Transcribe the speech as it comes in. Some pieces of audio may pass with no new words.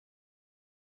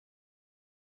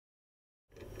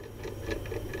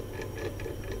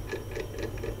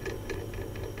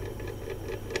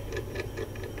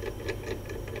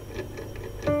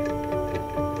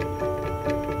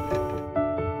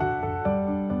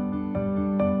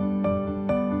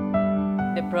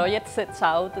The project sets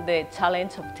out the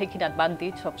challenge of taking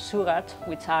advantage of sugars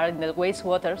which are in the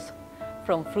wastewaters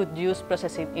from fruit juice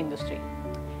processing industry.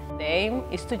 The aim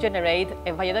is to generate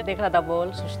a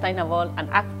biodegradable, sustainable and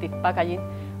active packaging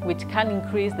which can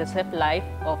increase the shelf life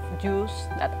of juice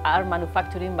that are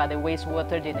manufactured by the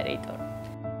wastewater generator.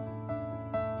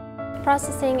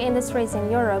 Processing industries in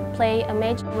Europe play a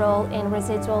major role in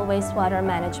residual wastewater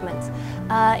management.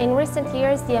 In recent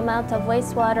years, the amount of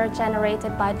wastewater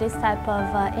generated by this type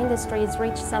of industries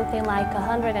reached something like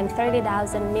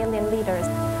 130,000 million liters.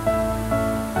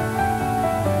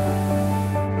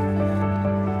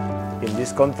 In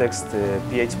this context,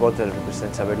 PHBOTTLE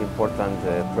represents a very important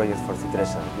project for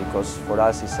Citresa because for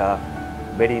us it's a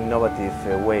very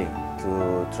innovative way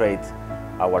to treat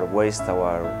our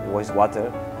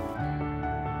wastewater.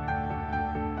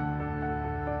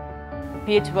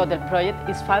 PHBOTTLE project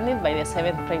is funded by the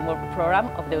 7th Framework Programme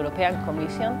of the European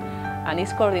Commission and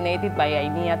is coordinated by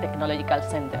INEA Technological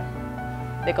Center.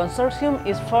 The consortium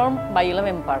is formed by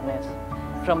 11 partners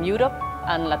from Europe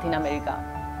and Latin America.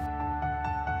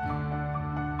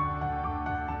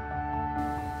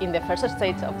 In the first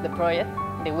stage of the project,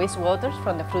 the wastewaters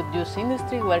from the fruit juice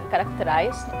industry were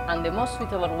characterized and the most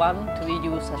suitable one to be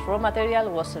used as raw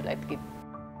material was selected.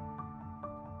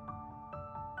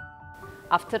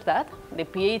 After that, the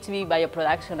PHB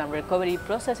bioproduction and recovery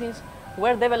processes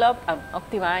were developed and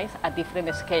optimized at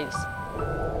different scales.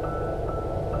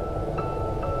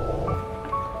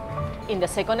 In the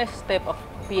second step of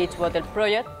PHBOTTLE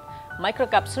project,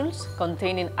 microcapsules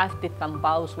containing active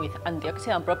compounds with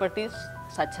antioxidant properties,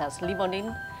 such as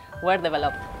limonene, were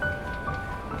developed.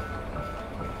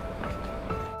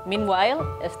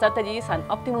 Meanwhile, strategies and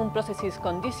optimum processes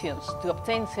conditions to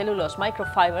obtain cellulose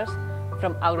microfibers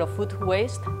from agro-food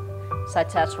waste,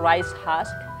 such as rice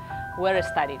husk, were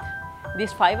studied.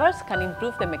 These fibers can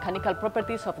improve the mechanical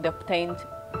properties of the obtained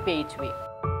PHB.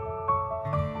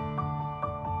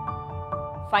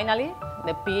 Finally,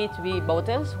 the PHB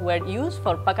bottles were used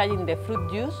for packaging the fruit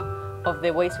juice of the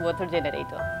wastewater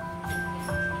generator.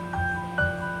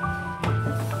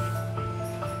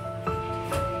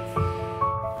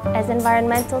 As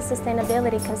environmental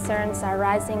sustainability concerns are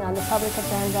rising on the public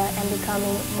agenda and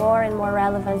becoming more and more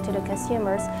relevant to the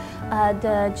consumers,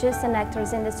 the juice and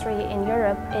nectars industry in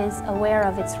Europe is aware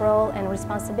of its role and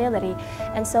responsibility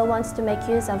and so wants to make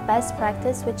use of best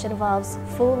practice which involves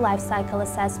full life cycle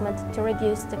assessment to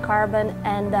reduce the carbon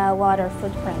and water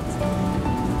footprint.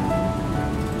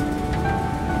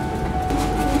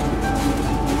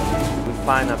 We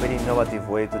find a very innovative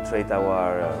way to treat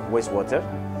our wastewater.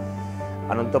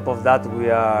 And on top of that, we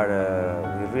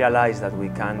realize that we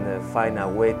can find a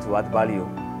way to add value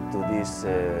to this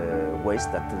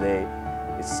waste that today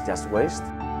is just waste.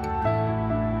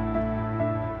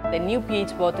 The new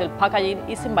PHBOTTLE packaging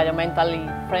is environmentally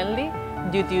friendly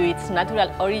due to its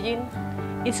natural origin.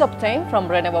 It's obtained from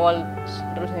renewable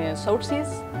sources,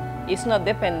 it's not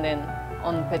dependent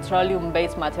on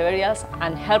petroleum-based materials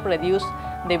and help reduce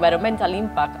the environmental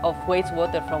impact of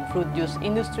wastewater from fruit juice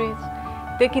industries,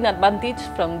 taking advantage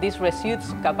from this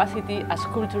residue's capacity as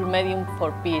culture medium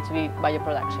for PHB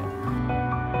bioproduction.